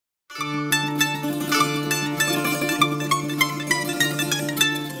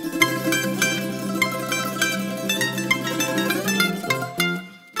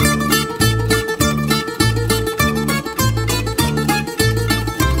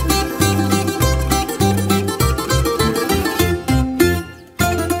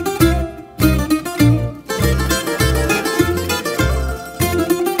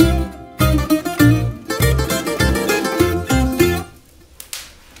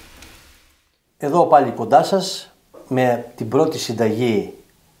Εδώ πάλι κοντά σας με την πρώτη συνταγή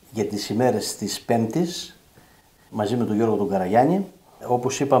για τις ημέρες της Πέμπτης μαζί με τον Γιώργο τον Καραγιάννη.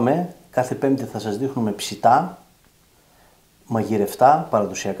 Όπως είπαμε, κάθε Πέμπτη θα σας δείχνουμε ψητά, μαγειρευτά,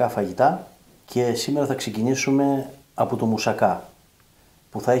 παραδοσιακά φαγητά και σήμερα θα ξεκινήσουμε από το μουσακά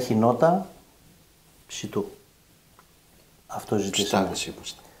που θα έχει νότα ψητού. Αυτό ζητήσαμε.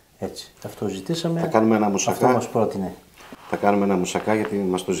 Έτσι, αυτό ζητήσαμε. Θα κάνουμε ένα μουσακά. Αυτό μας πρότεινε. Θα κάνουμε ένα μουσακά γιατί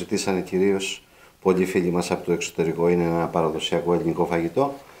μας το ζητήσανε κυρίως πολλοί φίλοι μας από το εξωτερικό. Είναι ένα παραδοσιακό ελληνικό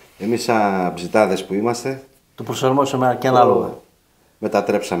φαγητό. Εμείς σαν ψητάδες που είμαστε το προσαρμόσαμε και ανάλογα.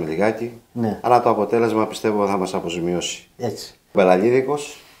 Μετατρέψαμε λιγάκι, ναι. Αλλά το αποτέλεσμα πιστεύω θα μας αποζημιώσει. Έτσι.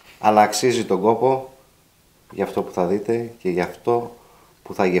 Μπελαλίδικος, αλλά αξίζει τον κόπο για αυτό που θα δείτε και για αυτό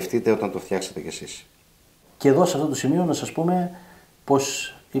που θα γευτείτε όταν το φτιάξετε κι εσείς. Και εδώ σε αυτό το σημείο να σας πούμε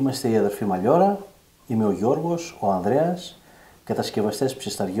πως είμαστε η αδερφή Μαλιόρα. Είμαι ο Γιώργος, ο Ανδρέας, κατασκευαστές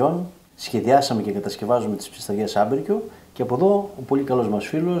ψισταριών. Σχεδιάσαμε και κατασκευάζουμε τις ψισταριές άμπρικιο και από εδώ ο πολύ καλός μας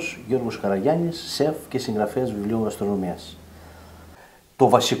φίλος Γιώργος Καραγιάννης, σεφ και συγγραφέας βιβλίων γαστρονομίας. Το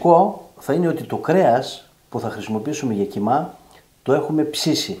βασικό θα είναι ότι το κρέας που θα χρησιμοποιήσουμε για κιμά το έχουμε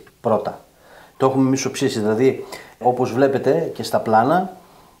ψήσει πρώτα. Το έχουμε μισοψήσει, δηλαδή όπως βλέπετε και στα πλάνα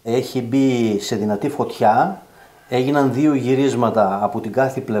έχει μπει σε δυνατή φωτιά, έγιναν 2 γυρίσματα από την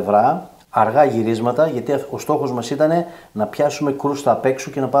κάθε πλευρά. Αργά γυρίσματα, γιατί ο στόχος μας ήταν να πιάσουμε κρούστα απ'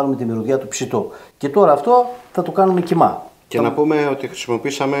 έξω και να πάρουμε τη μυρωδιά του ψητού. Και τώρα αυτό θα το κάνουμε κιμά. Και να πούμε ότι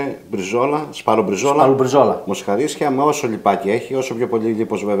χρησιμοποίησαμε μπριζόλα, σπαρομπριζόλα, μοσχαρίσια με όσο λιπάκι έχει. Όσο πιο πολύ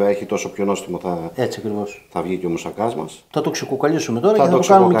λίπος βέβαια έχει, τόσο πιο νόστιμο θα βγει και ο μουσακάς μας. Θα το ξεκοκαλίσουμε τώρα και θα το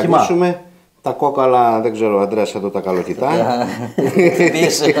κάνουμε κιμά. Τα κόκαλα, δεν ξέρω, ο Αντρέας εδώ τα καλοκοιτάει.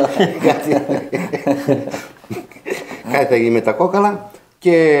 Κάτι θα γίνει με τα κόκαλα.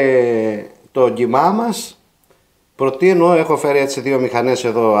 Και το κιμά μας προτείνω, έχω φέρει έτσι 2 μηχανές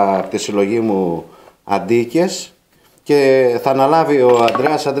εδώ από τη συλλογή μου αντίκες και θα αναλάβει ο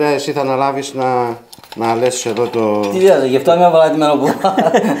Αντρέας. Αντρέα, εσύ θα αναλάβεις να λες εδώ το... Τι διάζει, γι' αυτό είμαι παράδειγμα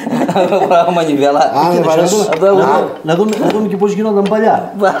που πράγμα νιβέλα. Αν δεν βαρέσει... Να δούμε και πώς γινόταν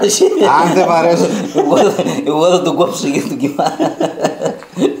παλιά. Αν δεν βαρέσει... Εγώ θα το κόψω για το κιμά.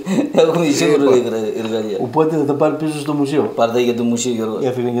 Έχουμε σίγουρα εργαλεία. Οπότε θα τα πάρει πίσω στο μουσείο. Πάρτε για το μουσείο, Γιώργο.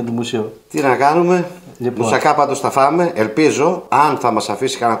 Έφυγε για το μουσείο. Τι να κάνουμε. Μουσακά πάντως θα φάμε. Ελπίζω, αν θα μας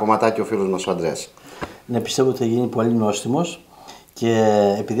αφήσει κανένα κομματάκι ο φίλος μας ο Αντρέας. Ναι, πιστεύω ότι θα γίνει πολύ νόστιμος. Και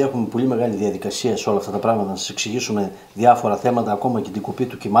επειδή έχουμε πολύ μεγάλη διαδικασία σε όλα αυτά τα πράγματα, να σας εξηγήσουμε διάφορα θέματα, ακόμα και την κοπή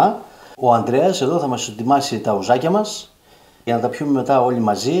του κιμά, ο Ανδρέας εδώ θα μας ετοιμάσει τα ουζάκια μας για να τα πιούμε μετά όλοι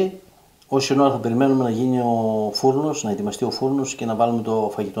μαζί. Όση ώρα θα περιμένουμε να γίνει ο φούρνος, να ετοιμαστεί ο φούρνος και να βάλουμε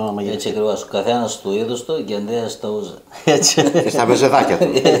το φαγητό να μαγειρευτεί. Έτσι ακριβώς. Ο καθένας στο είδος του και ο Ανδρέας στα ούζα. Έτσι. Και στα μεζεδάκια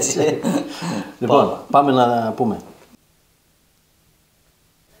του. Έτσι. Λοιπόν, πάμε να πούμε.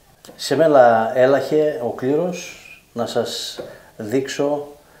 Σε μένα έλαχε ο κλήρος να σας δείξω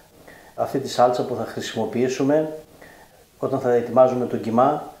αυτή τη σάλτσα που θα χρησιμοποιήσουμε όταν θα ετοιμάζουμε τον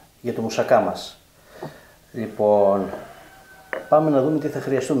κιμά για το μουσακά μας. Λοιπόν, πάμε να δούμε τι θα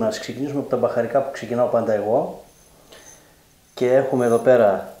χρειαστούμε. Ας ξεκινήσουμε από τα μπαχαρικά που ξεκινάω πάντα εγώ. Και έχουμε εδώ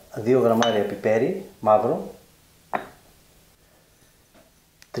πέρα 2 γραμμάρια πιπέρι μαύρο,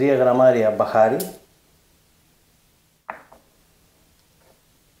 3 γραμμάρια μπαχάρι,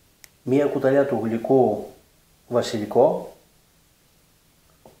 1 κουταλιά του γλυκού βασιλικό,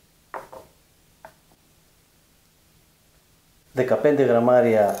 15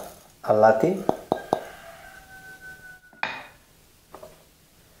 γραμμάρια αλάτι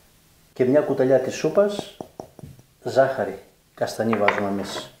και 1 κουταλιά της σούπας ζάχαρη, καστανή βάζουμε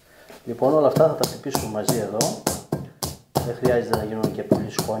εμείς. Λοιπόν, όλα αυτά θα τα χτυπήσουμε μαζί εδώ. Δεν χρειάζεται να γίνουν και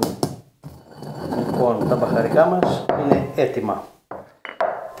πολύ σκόνη. Λοιπόν, τα μπαχαρικά μας είναι έτοιμα.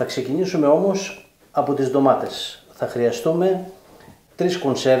 Θα ξεκινήσουμε όμως από τις ντομάτες. Θα χρειαστούμε 3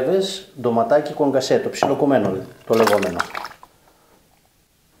 κονσέρβες ντοματάκι κονγκασέ, το ψιλοκομμένο, το λεγόμενο.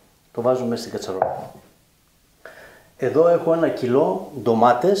 Το βάζουμε μέσα στην κατσαρόλα. Εδώ έχω 1 κιλό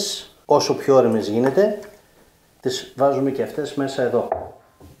ντομάτες, όσο πιο ώριμες γίνεται. Τις βάζουμε και αυτές μέσα εδώ.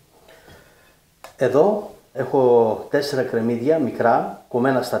 Εδώ έχω 4 κρεμμύδια μικρά,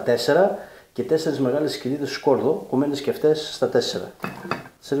 κομμένα στα 4 και 4 μεγάλες σκυλίδες σκόρδο, κομμένες και αυτές στα 4.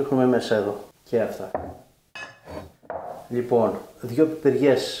 τις ρίχνουμε μέσα εδώ και αυτά. Λοιπόν, 2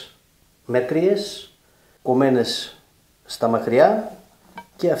 πιπεριές μέτριες, κομμένες στα μακριά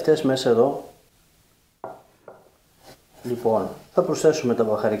και αυτές μέσα εδώ. Λοιπόν, θα προσθέσουμε τα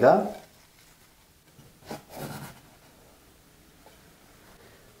μπαχαρικά.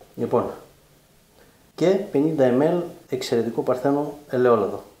 Λοιπόν, και 50 ml εξαιρετικό παρθένο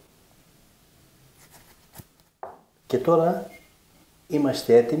ελαιόλαδο. Και τώρα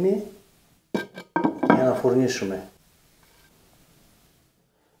είμαστε έτοιμοι για να φουρνίσουμε.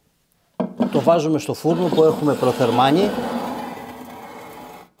 Το βάζουμε στο φούρνο που έχουμε προθερμάνει.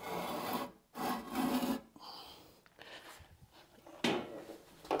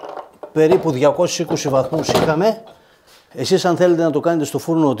 Περίπου 220 βαθμούς είχαμε. Εσείς αν θέλετε να το κάνετε στο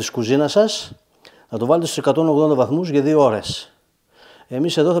φούρνο της κουζίνας σας, να το βάλετε στους 180 βαθμούς για 2 ώρες.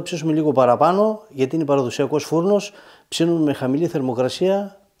 Εμείς εδώ θα ψήσουμε λίγο παραπάνω, γιατί είναι παραδοσιακός φούρνος, ψήνουμε με χαμηλή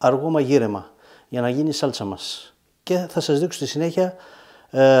θερμοκρασία, αργό μαγείρεμα, για να γίνει η σάλτσα μας. Και θα σας δείξω στη συνέχεια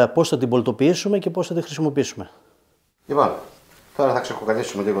πώς θα την πολτοποιήσουμε και πώς θα την χρησιμοποιήσουμε. Λοιπόν, τώρα θα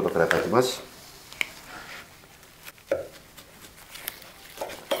ξεκοκαλίσουμε λίγο το κρεατάκι μας.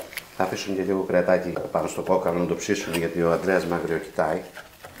 Θα αφήσουμε και λίγο κρεατάκι πάνω στο κόκαλο να το ψήσουμε, γιατί ο Ανδρέας με αγριοκοιτάει.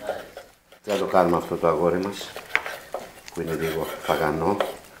 Θα το κάνουμε αυτό το αγόρι μας, που είναι λίγο παγανό.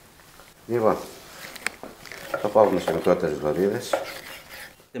 Λοιπόν, το πάω σε μικρότερες λωρίδες.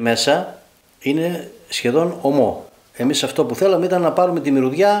 Μέσα είναι σχεδόν ομό. Εμείς αυτό που θέλαμε ήταν να πάρουμε τη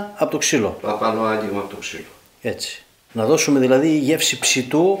μυρωδιά από το ξύλο. Το απάνω άγγιγμα από το ξύλο. Έτσι. Να δώσουμε δηλαδή γεύση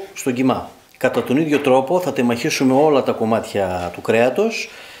ψητού στον κιμά. Κατά τον ίδιο τρόπο θα τεμαχίσουμε όλα τα κομμάτια του κρέατος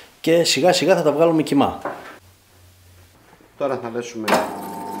και σιγά σιγά θα τα βγάλουμε κιμά. Τώρα θα λέσουμε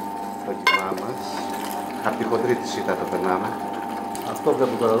το κιμά μας. Από τη χοντρή τη σίτα το περνάμε. Αυτό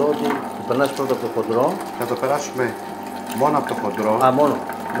βλέπω τώρα εδώ ότι το περνάς πρώτα από το χοντρό. Θα το περάσουμε μόνο από το χοντρό. Α, μόνο.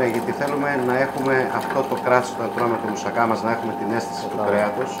 Ναι, γιατί θέλουμε να έχουμε αυτό το κράσι όταν τρώμε το μουσακά μας, να έχουμε την αίσθηση του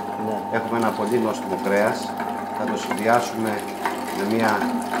κρέατος. Ναι. Έχουμε ένα πολύ νόστιμο κρέας. Θα το συνδυάσουμε με μια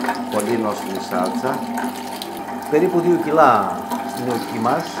πολύ νόστιμη σάλτσα. Περίπου 2 κιλά είναι ο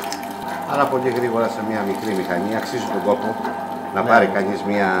κιμάς. Αλλά πολύ γρήγορα σε μια μικρή μηχανή. Αξίζει τον κόπο να πάρει κανείς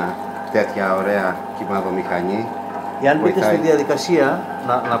μια τέτοια ωραία κυμαδομηχανή. Εάν μπείτε στη διαδικασία,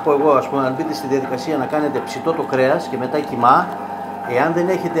 να πω εγώ ας πούμε, αν μπείτε στη διαδικασία να κάνετε ψητό το κρέας και μετά κιμά, εάν δεν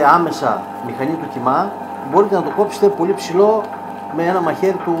έχετε άμεσα μηχανή του κιμά, μπορείτε να το κόψετε πολύ ψηλό με ένα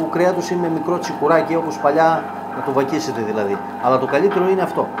μαχαίρι του κρέατος ή με μικρό τσικουράκι όπως παλιά, να το βακίσετε δηλαδή. Αλλά το καλύτερο είναι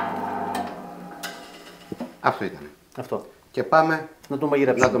αυτό. Αυτό ήταν. Αυτό. Και πάμε να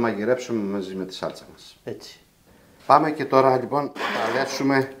το μαγειρέψουμε μαζί με τη σάλτσα μας. Έτσι. Πάμε και τώρα λοιπόν θα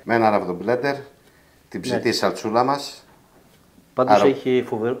λέσουμε με ένα ραβδομπλέντερ την ψητή σαλτσούλα μας. Πάντως έχει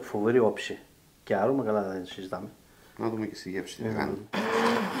φοβερή όψη. Και άρωμα, καλά δεν συζητάμε. Να δούμε και στη γεύση τι κάνει.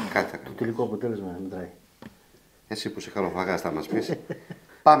 Κάτι θα Το κάνει. τελικό αποτέλεσμα μετράει. Εσύ που είσαι καλοφαγάς θα μας πεις.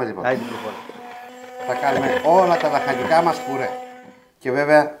 Πάμε λοιπόν. Άιντε, λοιπόν. Θα κάνουμε όλα τα λαχανικά μας πουρέ. Και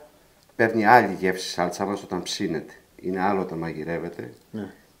βέβαια παίρνει άλλη γεύση η σάλτσα μας όταν ψήνεται. Είναι άλλο όταν μαγειρεύεται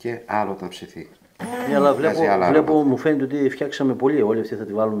και άλλο όταν ψηθεί. Ναι, αλλά βλέπω μου φαίνεται ότι φτιάξαμε πολύ. Όλη αυτή θα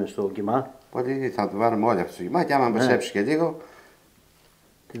τη βάλουμε στο κιμά. Πολύ θα τη βάλουμε όλη αυτή στο κιμά και άμα μπεσέψει και λίγο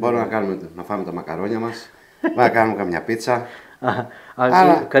μπορούμε να φάμε τα μακαρόνια μας. Να κάνουμε καμιά πίτσα.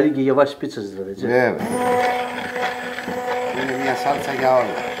 Καλή και για βάση πίτσας δηλαδή. Έτσι. Βέβαια. Είναι μια σάλτσα για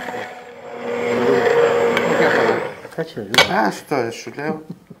όλα. Κάτσε. Άστο, σου λέω.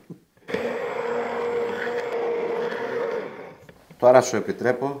 Τώρα σου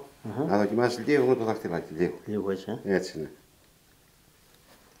επιτρέπω να δοκιμάσεις λίγο με το δαχτυλάκι. Λίγο. Λίγο έτσι. Έτσι είναι.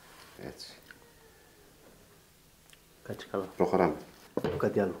 Έτσι. Κάτσε καλά. Προχωράμε.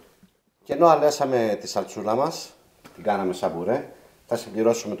 Κάτι άλλο. Και ενώ αλέσαμε τη σαλτσούλα μας, την κάναμε σαν μπουρέ, θα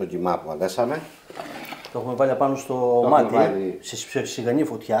συμπληρώσουμε τον κιμά που αλέσαμε. Το έχουμε βάλει πάνω στο μάτι, σε σιγανή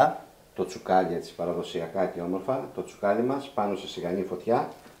φωτιά. Το τσουκάλι έτσι παραδοσιακά και όμορφα, το τσουκάλι μας πάνω σε σιγανή φωτιά.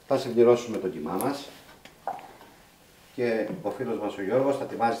 Θα συμπληρώσουμε τον κιμά μας. Και ο φίλος μας ο Γιώργος θα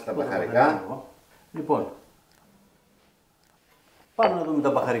ετοιμάζει τα μπαχαρικά. Λοιπόν, πάμε να δούμε τα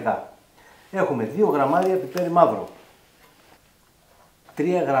μπαχαρικά. Έχουμε 2 γραμμάρια πιπέρι μαύρο,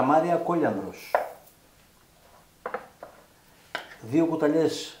 3 γραμμάρια κόλιανδρος, 2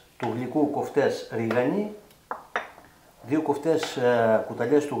 κουταλιές του γλυκού κοφτές ρίγανη, 2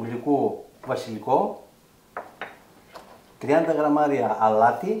 κουταλιές του γλυκού βασιλικό, 30 γραμμάρια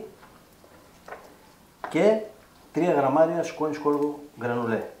αλάτι και 3 γραμμάρια σκόνη σκόρδου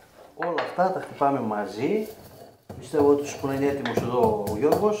γκρανουλέ. Όλα αυτά τα χτυπάμε μαζί. Πιστεύω ότι που είναι έτοιμος εδώ ο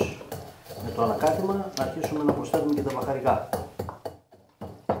Γιώργος με το ανακάτημα να αρχίσουμε να προσθέτουμε και τα μπαχαρικά.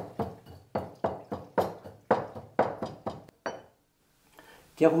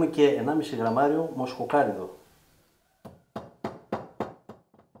 Και έχουμε και 1,5 γραμμάριο μοσχοκάριδο.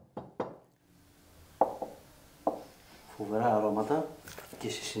 Φοβερά αρώματα και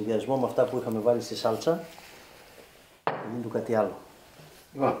σε συνδυασμό με αυτά που είχαμε βάλει στη σάλτσα δεν του κάτι άλλο.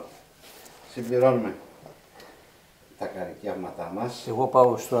 Λοιπόν, συμπληρώνουμε τα καρικεύματά μας. Εγώ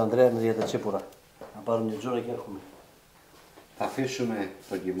πάω στον Ανδρέα για τα τσίπουρα. Να πάρω μια τζόρα και έρχομαι. Θα αφήσουμε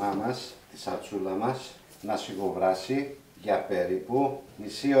το κιμά μας, τη σαλτσούλα μας, να σιγοβράσει για περίπου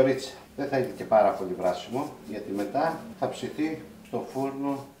μισή ωρίτσα. Δεν θα είναι και πάρα πολύ βράσιμο, γιατί μετά θα ψηθεί στο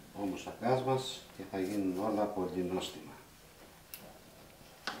φούρνο ο μουσακάς μας και θα γίνουν όλα πολύ νόστιμα.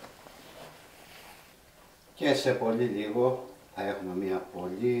 Και σε πολύ λίγο θα έχουμε μια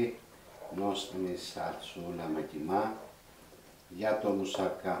πολύ νόστιμη σαλτσούλα με κιμά για το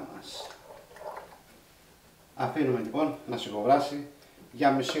μουσακά μας. Αφήνουμε λοιπόν να σιγοβράσει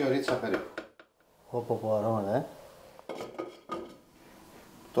για μισή ωρίτσα περίπου. Πω αρώματα,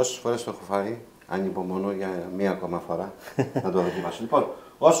 Τόσες φορές το έχω φάει, ανυπομονώ για μία ακόμα φορά να το δοκιμάσω. Λοιπόν,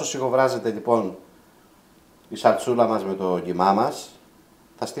 όσο σιγοβράζεται λοιπόν η σαλτσούλα μας με το κιμά μας,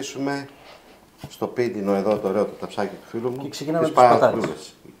 θα στήσουμε στο πίτινο εδώ το ωραίο το ταψάκι του φίλου μου. Και ξεκινάμε τις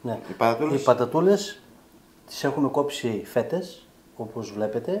πατάτες. Ναι. Οι πατατούλες τις έχουμε κόψει φέτες, όπως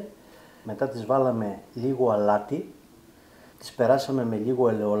βλέπετε. Μετά τις βάλαμε λίγο αλάτι, τις περάσαμε με λίγο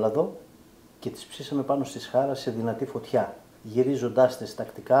ελαιόλαδο και τις ψήσαμε πάνω στη σχάρα σε δυνατή φωτιά, γυρίζοντάς τις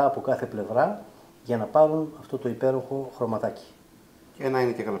τακτικά από κάθε πλευρά για να πάρουν αυτό το υπέροχο χρωματάκι. Και να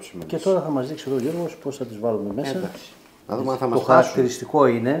είναι και καλοψημένες. Και τώρα θα μας δείξει εδώ ο Γιώργος πώς θα τις βάλουμε μέσα. Εντάξει. Να δούμε αν θα Το μας χαρακτηριστικό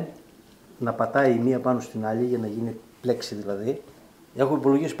είναι να πατάει η μία πάνω στην άλλη για να γίνει πλέξη δηλαδή. Έχω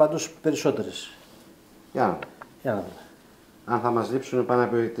υπολογίσει πάντως περισσότερες. Για Για να δούμε. αν θα μας λείψουν πάνω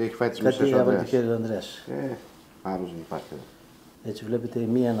από ότι έχει φάει τις μισές Κάτι ο από το Ανδρέας. χέρι του Ανδρέας. Άλλος δεν υπάρχει εδώ. Έτσι βλέπετε η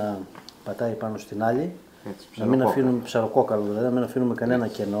μία να πατάει πάνω στην άλλη. Έτσι, Να μην αφήνουμε ψαροκόκαλο, δηλαδή να μην αφήνουμε κανένα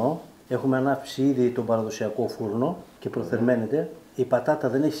κενό. Έχουμε ανάψει ήδη τον παραδοσιακό φούρνο και προθερμαίνεται. Η πατάτα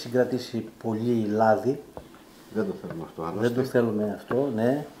δεν έχει συγκρατήσει πολύ λάδι. Δεν το θέλουμε αυτό άλλωστε. Δεν το θέλουμε αυτό,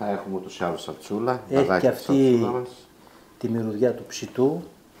 ναι. Θα έχουμε ούτως ή άλλως σαλτσούλα. Έχει και αυτή μας. τη μυρωδιά του ψητού.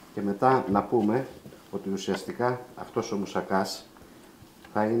 Και μετά να πούμε ότι ουσιαστικά αυτός ο μουσακάς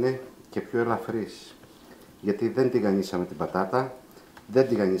θα είναι και πιο ελαφρύς. Γιατί δεν τηγανίσαμε την πατάτα, δεν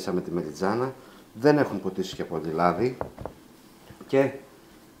τηγανίσαμε τη μελιτζάνα, δεν έχουν ποτίσει και πολύ λάδι και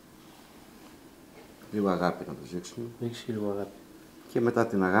λίγο αγάπη να το ζήξουμε. Ρίξει και λίγο αγάπη. Και μετά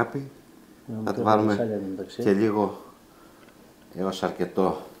την αγάπη θα του βάλουμε βάλουμε και λίγο έως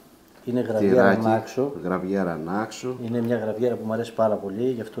αρκετό είναι γραβιέρα τυράκι, ανάξω. γραβιέρα ανάξου. Είναι μια γραβιέρα που μου αρέσει πάρα πολύ,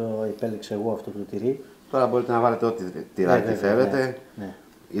 γι' αυτό επέλεξα εγώ αυτό το τυρί. Τώρα μπορείτε να βάλετε ό,τι τυράκι θέλετε, ναι.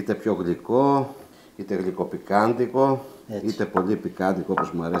 είτε πιο γλυκό, είτε γλυκοπικάντικο, Έτσι. είτε πολύ πικάντικο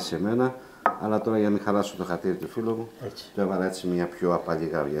όπως μου αρέσει εμένα. Αλλά τώρα για να μην χαλάσω το χατήρι του φίλου μου, Έτσι. το έβαλα έτσι μια πιο απαλή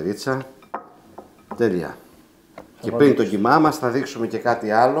γραβιερίτσα. Τέλεια. Και πριν το κιμά μας θα δείξουμε και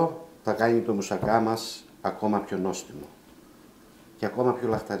κάτι άλλο, θα κάνει το μουσακά μας ακόμα πιο νόστιμο και ακόμα πιο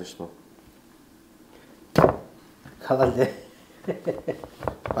λαχταριστό. Χαλάτε.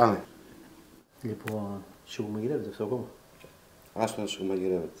 Πάμε. Λοιπόν, σιγουμαγειρεύεται αυτό ακόμα. Άστο να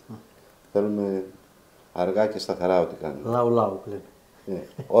σιγουμαγειρεύεται. Θέλουμε αργά και σταθερά ό,τι κάνουμε. Λαου που λέμε. Ναι.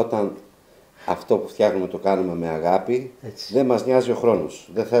 Όταν αυτό που φτιάχνουμε το κάνουμε με αγάπη, Έτσι. δεν μας νοιάζει ο χρόνος.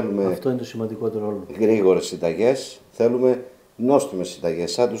 Δεν θέλουμε Αυτό είναι το σημαντικότερο όλο. γρήγορες συνταγές, θέλουμε νόστιμες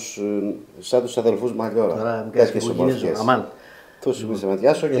συνταγές, σαν τους αδελφούς Μαλιώρα. Τώρα μην κάνεις Τέτοιες που γίνεσαι. ομορφιές. Αμάν. Τους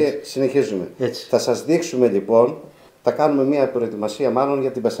συμμετιάσω και συνεχίζουμε. Έτσι. Θα σας δείξουμε λοιπόν, θα κάνουμε μια προετοιμασία μάλλον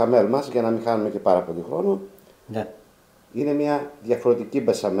για την μπεσαμέλ μας, για να μην χάνουμε και πάρα πολύ χρόνο. Ναι. Είναι μια διαφορετική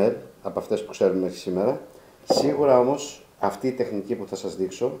μπεσαμέλ από αυτές που ξέρουμε μέχρι σήμερα. Σίγουρα όμως αυτή η τεχνική που θα σας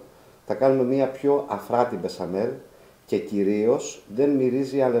δείξω θα κάνουμε μια πιο αφράτη μπεσαμέλ και κυρίως δεν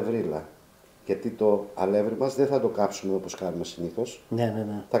μυρίζει αλευρίλα. Γιατί το αλεύρι μας δεν θα το κάψουμε όπως κάνουμε συνήθως. Ναι.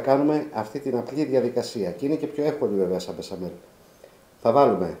 Θα κάνουμε αυτή την απλή διαδικασία και είναι και πιο εύκολη βέβαια σαν μπεσαμέλ. Θα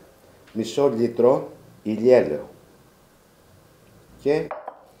βάλουμε μισό λίτρο ηλιέλαιο και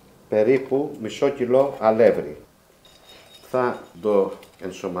περίπου μισό κιλό αλεύρι. Θα το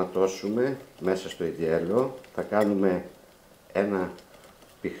ενσωματώσουμε μέσα στο ηλιέλαιο, θα κάνουμε ένα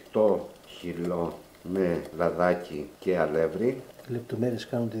πηχτό χυλό με λαδάκι και αλεύρι. Οι λεπτομέρειες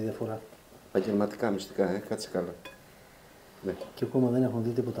κάνουν τη διαφορά. Επαγγελματικά μυστικά, κάτσε καλά. Ναι. Και ακόμα δεν έχουν δει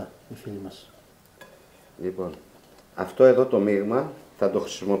τίποτα οι φίλοι μας. Λοιπόν, αυτό εδώ το μείγμα θα το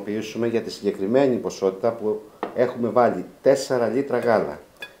χρησιμοποιήσουμε για τη συγκεκριμένη ποσότητα που έχουμε βάλει 4 λίτρα γάλα.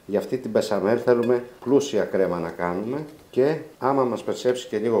 Για αυτή την μπεσαμέλ θέλουμε πλούσια κρέμα να κάνουμε και άμα μας περισσέψει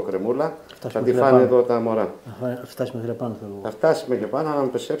και λίγο κρεμούλα θα τη φάνε εδώ τα μωρά. Θα φτάσει μέχρι πάνω θέλω. Θα φτάσει μέχρι πάνω, αν μας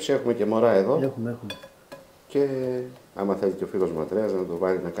περισσέψει έχουμε και μωρά εδώ Έχουμε. και Άμα θέλει και ο φίλος μου Αντρέας να το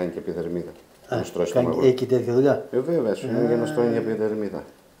βάλει να κάνει και επιδερμίδα. Να στρώσει το μαγό. Έχει τέτοια δουλειά. Βέβαια, σου είναι για να στρώνει για επιδερμίδα.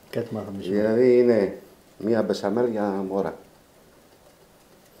 Κάτι μάθαμε σήμερα. Δηλαδή είναι μία μπεσαμέλ για μωρά.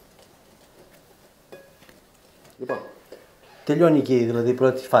 Λοιπόν, Τελειώνει εκεί δηλαδή η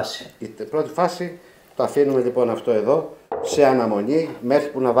πρώτη φάση. η πρώτη φάση το αφήνουμε λοιπόν αυτό εδώ σε αναμονή μέχρι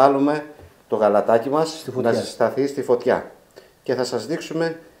που να βάλουμε το γαλατάκι μας να συσταθεί στη φωτιά. Και θα σας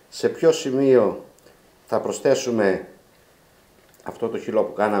δείξουμε σε ποιο σημείο θα προσθέσουμε αυτό το χυλό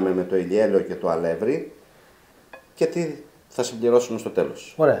που κάναμε με το ηλιέλαιο και το αλεύρι και τι θα συμπληρώσουμε στο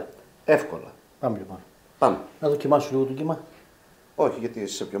τέλος. Ωραία. Εύκολα. Πάμε λοιπόν. Πάμε. Να δοκιμάσω λίγο το κύμα. Όχι, γιατί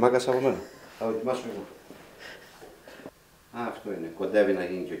είσαι πιο μάγκας από μένα. Θα δοκιμάσω εγώ. Αυτό είναι. Κοντεύει να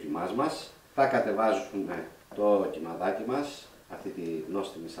γίνει και ο κιμάς μας. Θα κατεβάζουμε το κιμαδάκι μας, αυτή τη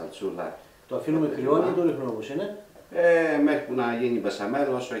νόστιμη σαλτσούλα. Το αφήνουμε κρυώνει ή το ρίχνουμε όπως είναι. Μέχρι που να γίνει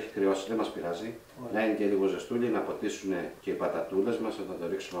μπεσαμέλ, όσο έχει κρυώσει, δεν μας πειράζει. Ωραία. Να είναι και λίγο ζεστούλη, να ποτίσουν και οι πατατούλες μας, όταν το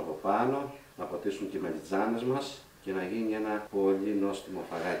ρίξουμε από πάνω, να ποτίσουν και οι μελιτζάνες μας και να γίνει ένα πολύ νόστιμο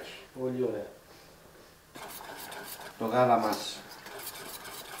φαγάκι. Πολύ ωραία. Το γάλα μας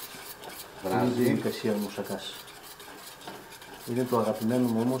βράζει. Είναι η διαδικασία μουσακάς. Είναι το αγαπημένο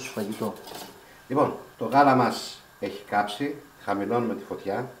μου όμως φαγητό. Λοιπόν, το γάλα μας έχει κάψει, χαμηλώνουμε τη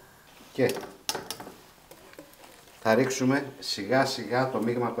φωτιά και θα ρίξουμε σιγά σιγά το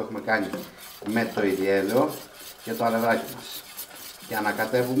μείγμα που έχουμε κάνει με το ηλιέλαιο και το αλευράκι μας και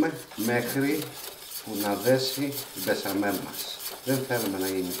ανακατεύουμε μέχρι που να δέσει η μπεσαμέλ μας. Δεν θέλουμε να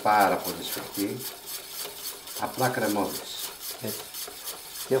γίνει πάρα πολύ σφιχτή, απλά κρεμώδης.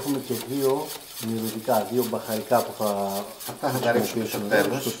 Και έχουμε και δύο μυρωδικά, δύο μπαχαρικά που Αυτά θα τα ρίξουμε στο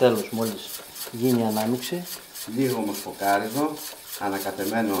τέλος. Στο τέλος μόλις γίνει η ανάμιξη. Λίγο μοσποκάριδο,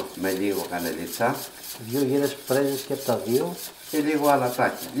 ανακατεμένο με λίγο κανελίτσα. Δύο γύρες πρέζες και από τα δύο. Και λίγο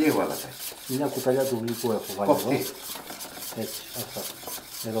αλατάκι, λίγο αλατάκι. Μια κουταλιά του γλυκού έχω βάλει Κοφτή. εδώ. Έτσι, αυτά.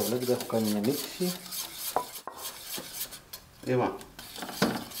 Εδώ βλέπετε έχω κάνει μια μίξη. Λοιπόν,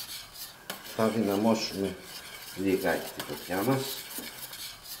 θα δυναμώσουμε λιγάκι τη φωτιά μας.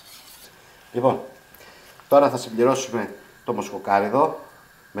 Λοιπόν, τώρα θα συμπληρώσουμε το μοσχοκάριδο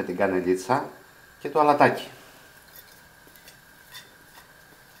με την κανελίτσα και το αλατάκι.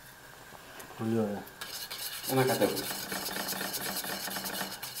 Πολύ ωραία. Ανακατεύουμε.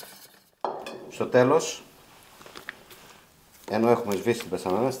 Στο τέλος, ενώ έχουμε σβήσει την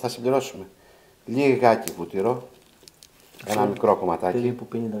μπεσαμέλ μας, θα συμπληρώσουμε λιγάκι βούτυρο, ένα μικρό κομματάκι. Περίπου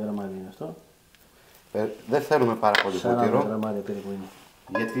 50 γραμμάρια είναι αυτό. Δεν θέλουμε πάρα πολύ 40 βούτυρο, γραμμάρια περίπου είναι.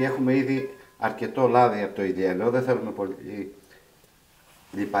 γιατί έχουμε ήδη αρκετό λάδι από το ηλιέλαιο, δεν θέλουμε πολύ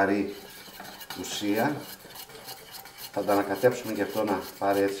λιπαρή ουσία. Θα τα ανακατέψουμε και αυτό να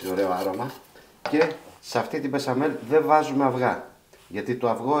πάρει έτσι ωραίο άρωμα. Και σε αυτή την μπεσαμέλ δεν βάζουμε αυγά, γιατί το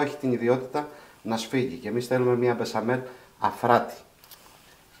αυγό έχει την ιδιότητα να σφίγγει και εμείς θέλουμε μια μπεσαμέλ αφράτη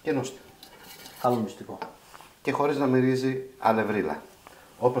και νόστιμη. Άλλο μυστικό. Και χωρίς να μυρίζει αλευρίλα.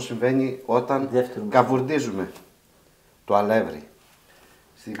 Όπως συμβαίνει όταν καβουρντίζουμε το αλεύρι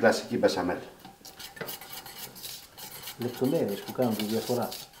στην κλασική μπεσαμέλ. Λεπτομέρειες που κάνουν τη διαφορά.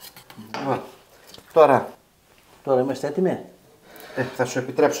 Λοιπόν, τώρα είμαστε έτοιμοι. θα σου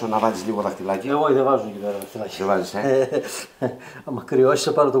επιτρέψω να βάλεις λίγο δαχτυλάκι. Εγώ δεν βάζω εκεί πέρα δαχτυλάκι. Δεν βάζεις, Άμα κρυώσει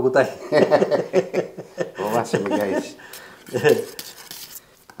θα πάρω το κουτάκι. Φοβάσαι με καείς.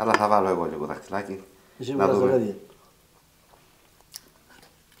 Αλλά θα βάλω εγώ λίγο δαχτυλάκι. Εσύ μου βάζεις ράδια.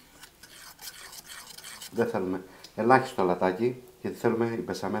 Δεν θέλουμε ελάχιστο αλατάκι, γιατί θέλουμε η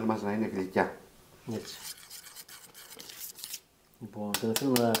μπεσαμέλ μας να είναι γλυκιά. Έτσι. Λοιπόν, θα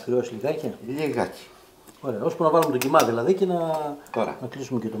αφήνουμε να κρυώσει λιγάκι. Λιγάκι. Ωραία, ώσπου να βάλουμε το κιμά δηλαδή και Τώρα. να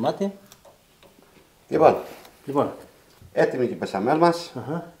κλείσουμε και το μάτι. Λοιπόν, έτοιμη και η μπεσαμέλ μας.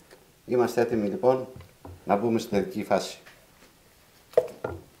 Αχα. Είμαστε έτοιμοι λοιπόν να μπούμε στην τελική φάση.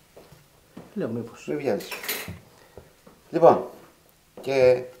 Λέω μήπως. Μην βγαίνεις. Λοιπόν,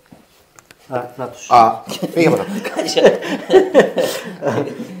 και... Να τους. Φύγε από εδώ.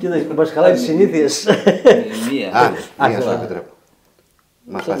 Κοίτα, μας χαλάει τις συνήθειες. Μία σου επιτρέπω.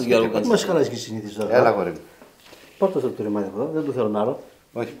 Μας χαλάει και τις συνήθειες τώρα. Έλα γόρι μου. Πάρ' το το ρημάδι από εδώ, δεν του θέλω να άλλο.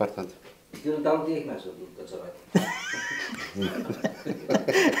 Όχι, πάρ' το. Τι είναι το άλλο, τι έχει μέσα το κατσαράκι.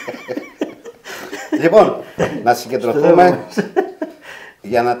 Λοιπόν, να συγκεντρωθούμε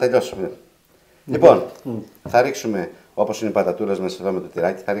για να τελειώσουμε. Λοιπόν, θα ρίξουμε, όπως είναι οι πατατούλες μας εδώ με το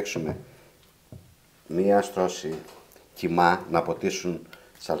τυράκι, θα ρίξουμε μία στρώση κιμά να ποτίσουν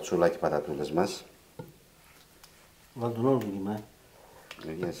σαλτσούλα και οι πατατούλες μας. Βάλω τον όλο το κιμά.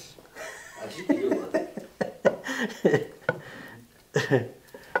 Yes. Αρχίζει και λίγο.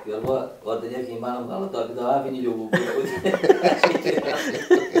 Γιώργο, όταν έρχεται η μάνα μου καλά, το άφηνε λίγο.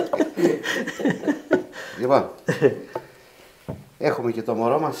 Λοιπόν, Έχουμε και το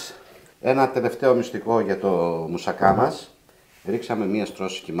μωρό μας. Ένα τελευταίο μυστικό για το μουσακά μας. Ρίξαμε μία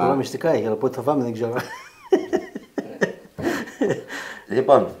στρώση κιμά. Πολλά μυστικά έχει, αλλά πότε θα φάμε δεν ξέρω.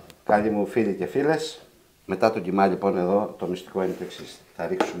 Λοιπόν, καλοί μου φίλοι και φίλες, μετά το κιμά λοιπόν εδώ το μυστικό είναι το εξής. Θα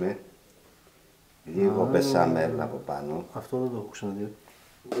ρίξουμε λίγο μπεσαμέλ από πάνω. Αυτό δεν το έχω ξαναδεί.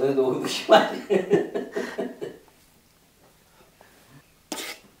 Δεν το έχω δοκιμάσει.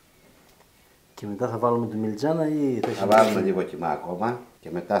 Και μετά θα βάλουμε τη μελιτζάνα ή Θα βάλουμε λίγο κιμά ακόμα και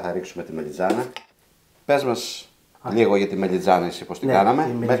μετά θα ρίξουμε τη μελιτζάνα. Πες μας λίγο για τη μελιτζάνα εσύ πώς την κάναμε.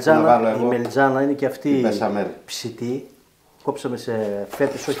 Η μελιτζάνα είναι και αυτή ψητή. Κόψαμε σε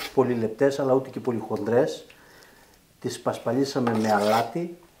φέτες όχι πολύ λεπτές αλλά ούτε και πολύ χοντρές. Τις πασπαλίσαμε με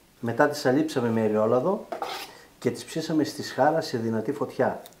αλάτι, μετά τις αλείψαμε με ελαιόλαδο και τις ψήσαμε στη σχάρα σε δυνατή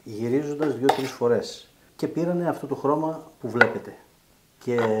φωτιά, γυρίζοντας 2-3 φορές. Και πήρανε αυτό το χρώμα που βλέπετε.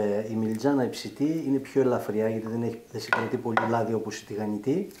 Και η μελιτζάνα η ψητή είναι πιο ελαφριά γιατί δεν συγκρατεί πολύ λάδι όπως η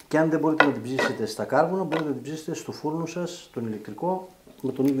τηγανιτή. Και αν δεν μπορείτε να την ψήσετε στα κάρβουνα, μπορείτε να την ψήσετε στο φούρνο σας, τον ηλεκτρικό,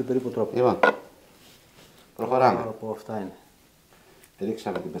 με τον ίδιο περίπου τρόπο. Λοιπόν, προχωράμε. Από αυτά είναι.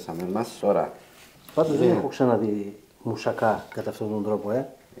 Ρίξαμε την μπεσαμέλ μας, τώρα. Πάντως δεν έχω ξαναδεί μουσακά κατά αυτόν τον τρόπο,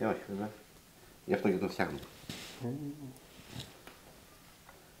 όχι βέβαια. Γι' αυτό και το φτιάχνω.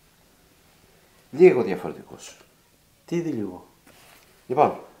 Λίγο διαφορετικός. Τι είδη λίγο.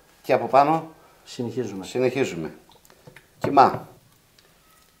 Λοιπόν, και από πάνω συνεχίζουμε. Κιμά.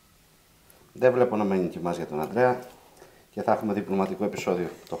 Δεν βλέπω να μένει κιμάς για τον Ανδρέα και θα έχουμε διπλωματικό επεισόδιο,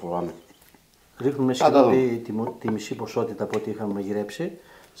 το φοβάμαι. Ρίχνουμε σχεδόν τη μισή ποσότητα από ό,τι είχαμε μαγειρέψει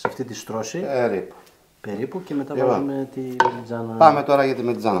σε αυτή τη στρώση. Περίπου και μετά βάζουμε τη μελιτζάνα. Πάμε τώρα για τη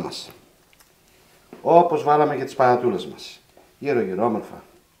μελιτζάνα μας. Όπως βάλαμε και τις πανατούλες μας. Γύρω-γύρω όμορφα.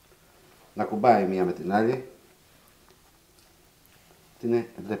 Να κουμπάει μία με την άλλη. Είναι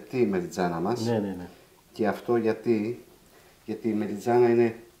λεπτή η μελιτζάνα μας. Ναι. Και αυτό γιατί η μελιτζάνα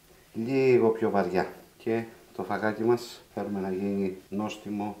είναι λίγο πιο βαριά. Και το φαγάκι μας θέλουμε να γίνει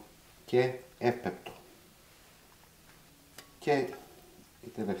νόστιμο και εύπεπτο. Και η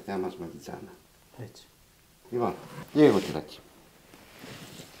τελευταία μας μελιτζάνα. Έτσι. Λοιπόν, λίγο τυράκι.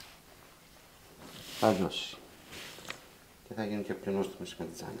 Θα λιώσει. Και θα γίνουν και πιο νόστιμες οι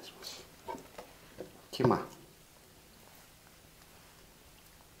μελιτζάνες μας. Κιμά.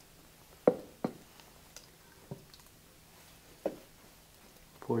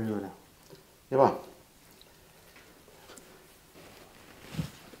 Πολύ ωραία. Λοιπόν,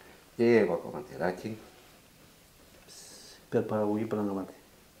 λίγο ακόμα τυράκι. Υπερπαραγωγή πράγματι.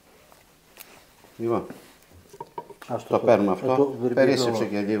 Λοιπόν, το παίρνουμε αυτό, περίσσεψε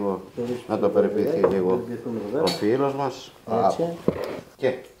και λίγο, να το περιποιηθεί λίγο ο φίλος μας. Έτσι.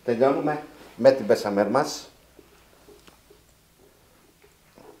 Και τελειώνουμε με την μπεσαμέλ μας.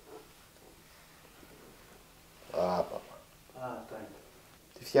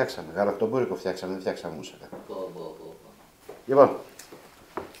 Τι φτιάξαμε, γαλακτομπούρικο φτιάξαμε, δεν φτιάξαμε μουσακα. Λοιπόν,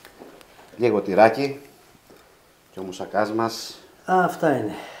 λίγο τυράκι και ο μουσακάς μας αυτά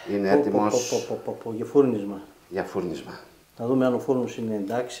είναι. Είναι έτοιμος για φούρνισμα. Θα δούμε αν ο φούρνος είναι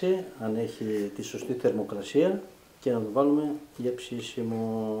εντάξει, αν έχει τη σωστή θερμοκρασία και να το βάλουμε για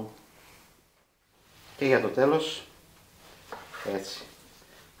ψήσιμο. Και για το τέλος, έτσι,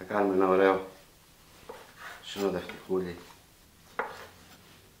 θα κάνουμε ένα ωραίο συνοδευτικούλι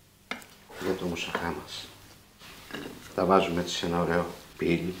για το μουσακά μας. Τα βάζουμε έτσι σε ένα ωραίο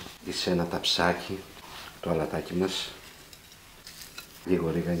πύλι ή σε ένα ταψάκι, το αλατάκι μας,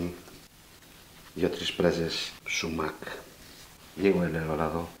 λίγο ρίγανη, 2-3 πρέζες σουμάκ, λίγο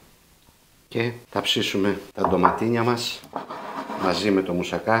ελαιόλαδο και θα ψήσουμε τα ντοματίνια μας μαζί με το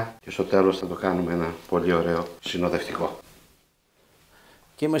μουσακά και στο τέλος θα το κάνουμε ένα πολύ ωραίο συνοδευτικό.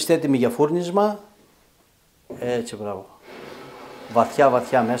 Και είμαστε έτοιμοι για φούρνισμα. Έτσι, μπράβο.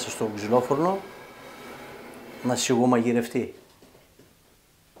 Βαθιά μέσα στο ξυλόφουρνο να σιγομαγειρευτεί.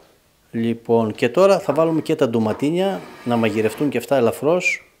 Λοιπόν, και τώρα θα βάλουμε και τα ντοματίνια να μαγειρευτούν και αυτά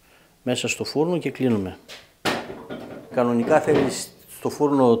ελαφρώς μέσα στο φούρνο και κλείνουμε. Κανονικά θέλει στο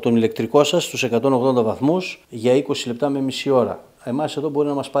φούρνο τον ηλεκτρικό σας στους 180 βαθμούς για 20 λεπτά με μισή ώρα. Εμάς εδώ μπορεί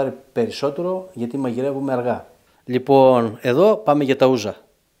να μας πάρει περισσότερο γιατί μαγειρεύουμε αργά. Λοιπόν, εδώ πάμε για τα ούζα.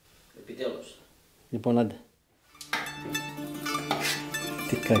 Επιτέλους. Λοιπόν, άντε.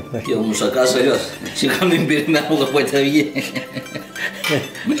 Τι κάνει. Και ο μουσακάς αλλιώς. Σιγά μην περιμένουμε από πότε θα βγει.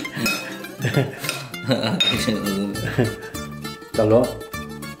 Καλό.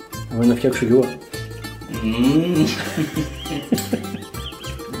 Μπορεί να φτιάξω κι εγώ.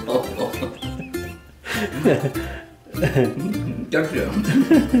 Φτιάξε.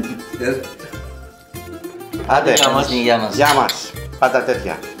 Άντε, Γεια μας. γεια μας. Πάντα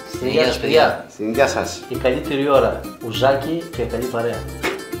τέτοια. Γεια σας παιδιά. Γεια σας. Η καλύτερη ώρα, ουζάκι και καλή παρέα.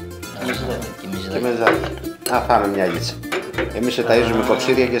 Και μεζάκι. Να φάμε μια λίτσα. Εμείς σε ταΐζουμε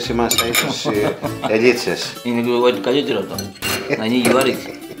κοψίδια και εσύ μας ταΐζεις ελίτσες. Είναι λίγο το καλύτερο τώρα. Να ανοίγει βάρη.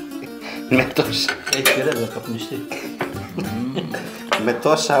 Με τόσα. Έχει και ρεύμα καπνιστή. Με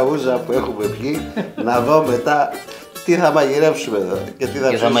τόσα ούζα που έχουμε πιει, να δω μετά τι θα μαγειρέψουμε εδώ. Και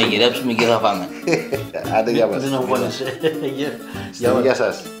θα μαγειρέψουμε και θα φάμε. Άντε, γεια μας. Δεν αγώνεσαι. Γεια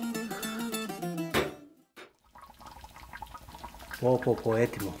σας. Πω,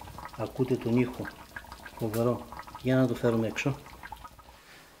 έτοιμο. Ακούτε τον ήχο. Φοβερό. Για να το φέρουμε έξω.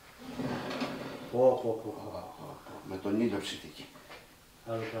 Με τον ήλιο ψητική.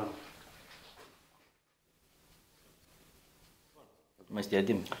 Άλλο πράγμα. Είμαστε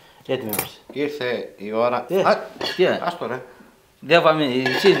έτοιμοι. Έτοιμοι είμαστε. Ήρθε η ώρα. Τι Άστο ρε. δεν φάμε,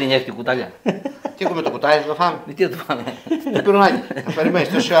 εσύ δεν έχετε κουτάλια. Τι έχουμε το κουτάλι, το φάμε. Τι το φάμε. Το πυρονάκι. Θα περιμένεις,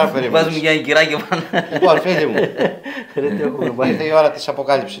 τόση ώρα περιμένεις. Βάζουμε για ένα κυράκι πάνω. Λοιπόν, φίλοι μου, ήρθε η ώρα της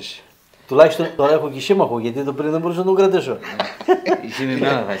αποκάλυψης. Τουλάχιστον τώρα έχω και σύμμαχο, γιατί το πριν δεν μπορούσα να τον κρατήσω. Εσύ με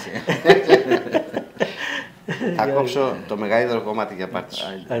μένα θα είσαι. Θα κόψω το μεγαλύτερο κομμάτι για πάρτι σου.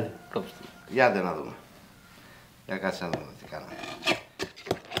 Για άντε να δούμε. Για κάτσε να δούμε τι κάναμε.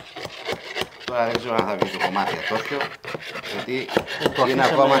 Τώρα δεν ξέρω αν θα βγει το κομμάτι ατόφιο, γιατί είναι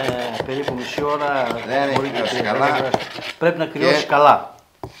ακόμα... περίπου μισή ώρα. Δεν έχει κρυώσει καλά. Πρέπει να κρυώσει καλά.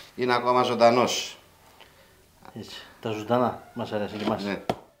 Είναι ακόμα ζωντανός. Έτσι, τα ζωντανά μας αρέσει και εμάς. Ναι.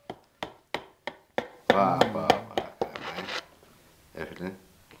 Έφυγε.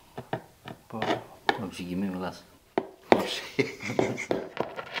 Με ψυχημή μιλάς.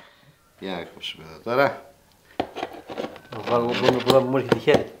 Για να κόψουμε εδώ τώρα. Θα βάλω πρώτα που μου έρχεται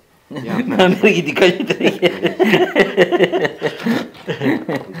χέρι. Να μην έρχεται καλύτερα χέρι.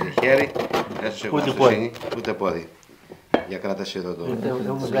 Ούτε χέρι, ούτε πόδι. Ούτε πόδι. Για κράταση εδώ το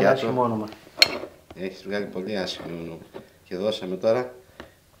Έχουμε βγάλει άσχημο όνομα. Έχεις βγάλει πολύ άσχημο όνομα. Και δώσαμε τώρα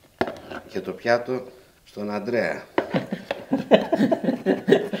και το πιάτο στον Αντρέα.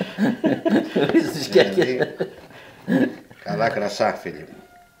 Δηλαδή, καλά κρασά, φίλοι μου.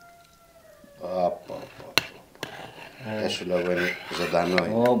 Δεν σου λέω είναι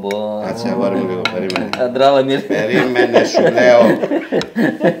ζωντανό. Κάτσε αγόρι μου λίγο, περίμενε. Περίμενε σου λέω.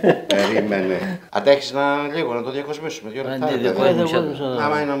 Περίμενε. Αντέχεις λίγο να το διακοσμήσουμε 2 λεπτά.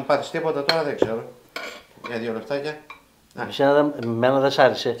 Άμα είναι να μου πάθεις τίποτα τώρα δεν ξέρω. Για 2 λεπτάκια. Εμένα δεν σ'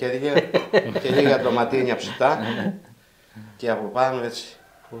 άρεσε. Και λίγα ντοματίνια ψητά. Και από πάνω έτσι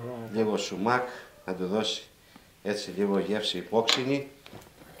λίγο σουμάκ να του δώσει έτσι λίγο γεύση υπόξινη.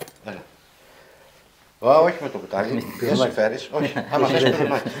 Έλα. Όχι με το κουτάλι, δεν σε φέρεις, όχι, άμα θες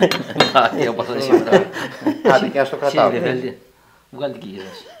πυρονάκι. Άντε και ας το κρατάω. Βγάλτε και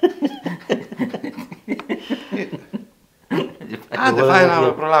γύρας. Άντε φάει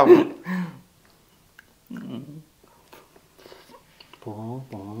να προλάβουμε.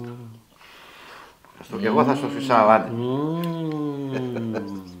 Και εγώ θα στο φυσάω, άντε.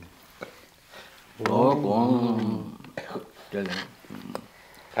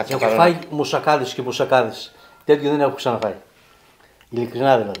 Έχω φάει μουσακάδες και μουσακάδες. Τέτοιο δεν έχω ξαναφάει.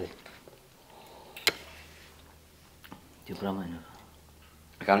 Ειλικρινά δηλαδή. Τι πράγμα είναι αυτό.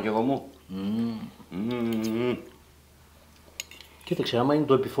 Κάνω κι εγώ μου. Κοίταξε, άμα είναι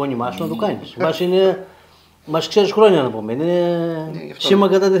το επιφώνημά σου να το κάνεις. Μας ξέρεις χρόνια να πούμε. Είναι σήμα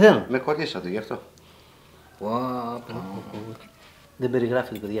κατά τεθέν. Με κολλήσατε γι' αυτό. Δεν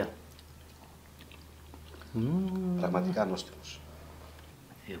περιγράφεται, παιδιά. Πραγματικά νόστιμος.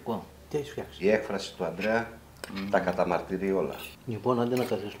 Εγώ. Τι έχεις φτιάξει. Η έκφραση του Αντρέα τα καταμαρτυρεί όλα. Λοιπόν, άντε να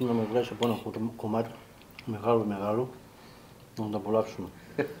καθίσουμε να με βγάλεις από ένα κομμάτι μεγάλο, να το απολαύσουμε.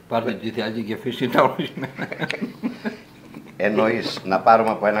 Πάρτε τη θεάτη και αφήσει τα ορισμένα. Εννοείς να πάρουμε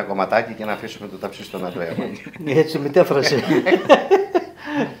από ένα κομματάκι και να αφήσουμε το ταψί στον Αντρέα. Έτσι μετέφρασε.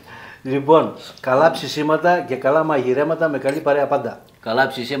 Λοιπόν, καλά ψησίματα και καλά μαγειρέματα με καλή παρέα πάντα. Καλά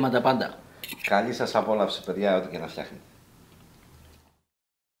ψησίματα πάντα. Καλή σας απόλαυση, παιδιά, ό,τι και να φτιάχνει.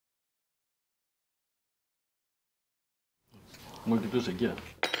 Μου κοιτούσε εκεί.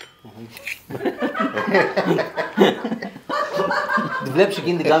 Τη βλέπεις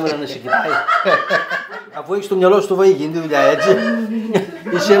εκείνη την κάμερα να σε κοιτάει. Αφού έχεις στο μυαλό σου το φαΐ, γίνει τη δουλειά έτσι.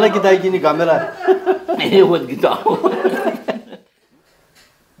 Εσένα κοιτάει εκείνη η κάμερα. Εγώ την κοιτάω.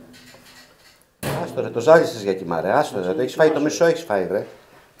 Άστο ρε, το ζάλισες για κοιμά ρε, άστο ρε, το έχεις φάει το μισό, έχεις φάει ρε.